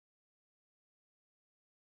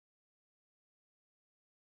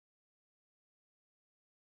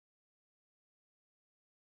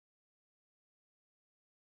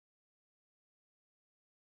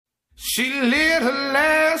She lit her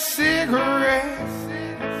last cigarette.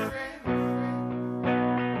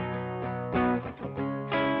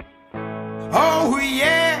 Oh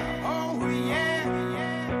yeah, oh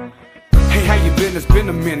yeah. Hey, how you been? It's been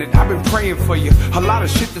a minute. I've been praying for you. A lot of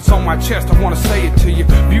shit that's on my chest, I wanna say it to you.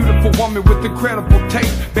 Beautiful woman with incredible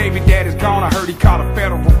taste. Baby daddy's gone, I heard he caught a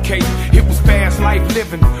federal case. It was fast life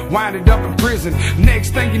living, winded up in prison. Next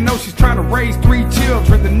thing you know, she's trying to raise 3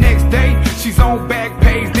 children. The next day, she's on back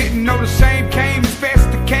page. Didn't know the shame came as fast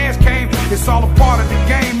as the cash came. It's all a part of the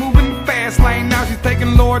game, moving the fast lane. Now she's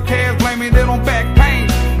taking Lord cares, blaming it on back pain.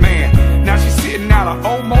 Man, now she's sitting out an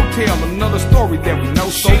old motel. Another story that we know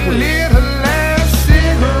so well. She lit her last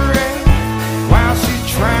cigarette while she's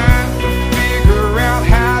trying to figure out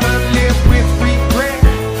how to live with regret.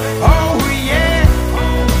 Oh yeah,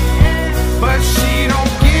 but she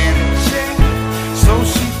don't get it yet. So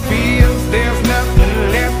she feels there's nothing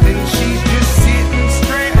left and she's just sitting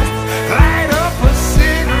stressed. Light up a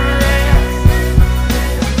cigarette.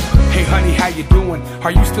 Hey honey, how you doing?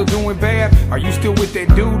 Are you still doing bad? Are you still with that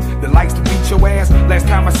dude that likes to beat your ass? Last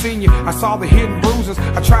time I seen you, I saw the hidden bruises.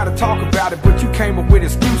 I tried to talk about it, but you came up with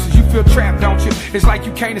excuses. You feel trapped, don't you? It's like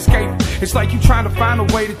you can't escape. It's like you trying to find a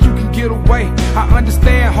way that you can get away. I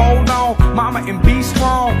understand, hold on, mama, and be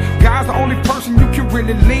strong. God's the only person you can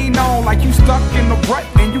really lean on. Like you stuck in the rut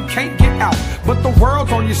and you can't get out, but the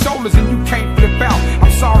world's on your shoulders and you can't flip out.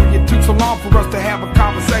 I'm sorry it took so long for us to have a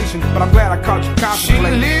conversation, but I'm glad I caught you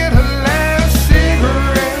contemplating. She lit her last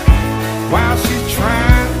cigarette while she's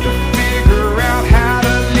trying to figure out how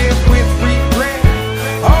to live with regret.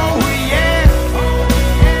 Oh yeah,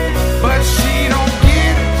 but she don't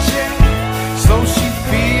get it yet. So she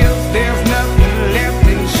feels there's nothing left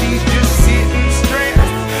and she's just sitting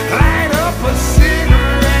stressed. Light up a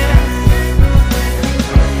cigarette.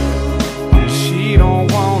 She don't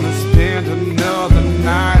wanna spend another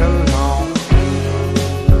night alone.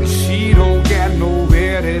 She don't got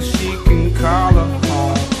nowhere that she can call her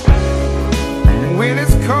home. When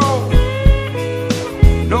it's cold,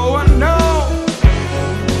 no one knows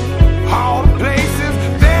all the places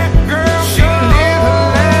that girl she lit her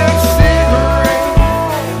last cigarette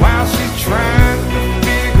while she's trying to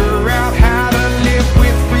figure out how to live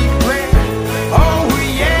with regret. Oh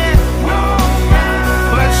yeah,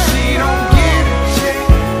 but she don't get it yet.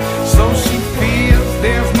 So she feels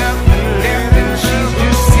there's nothing left and she's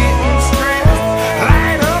just sitting stressed.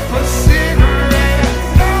 Light up a cigarette.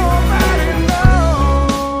 Nobody knows.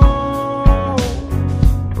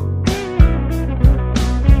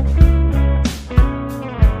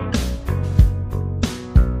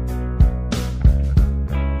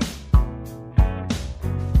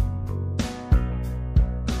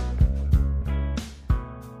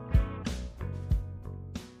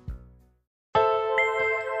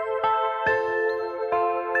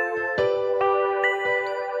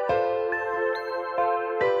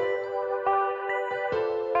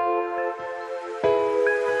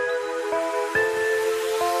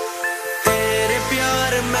 तेरे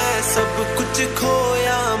प्यार में सब कुछ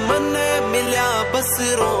खोया, मन मिला बस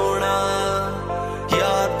रोना।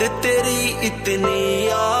 याद तेरी इतनी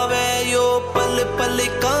आवे, यो पल पल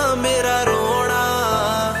का मेरा रोना।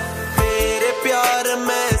 तेरे प्यार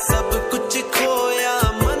में सब कुछ खोया,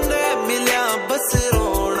 मन मिला बस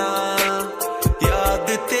रोना। याद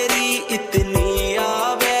तेरी इतनी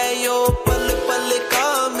आवे, यो पल पल का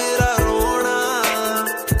मेरा रोना।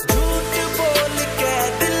 झूठ बोल के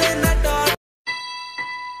दिल न डाल।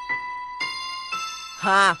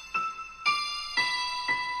 हाँ,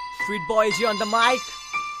 Street Boy is here on the mic.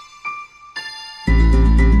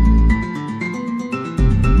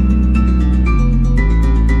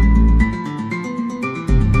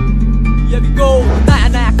 Here we go. नया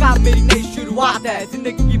नया काम, मेरी नई शुरुआत है।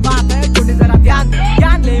 जिंदगी की बात है, छोटे जरा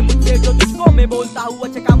ध्यान ले मुझसे जो तुझको मैं बोलता हूँ।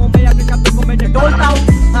 अच्छे कामों में अपने शब्दों को मैं डोलता हूँ।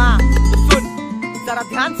 हाँ तो सुन जरा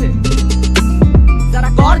ध्यान से, जरा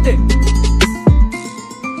गौर दे।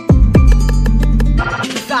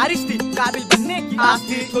 गुजारिश थी काबिल बनने की आस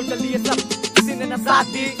थी, छोड़ लिए सब किसी ने न साथ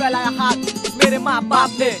दी। फैलाया हाथ मेरे माँ बाप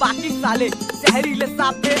ने, बाकी साले जहरीले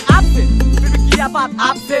सांप थे आपसे, फिर भी किया बात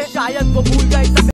आपसे। शायद वो भूल गए सब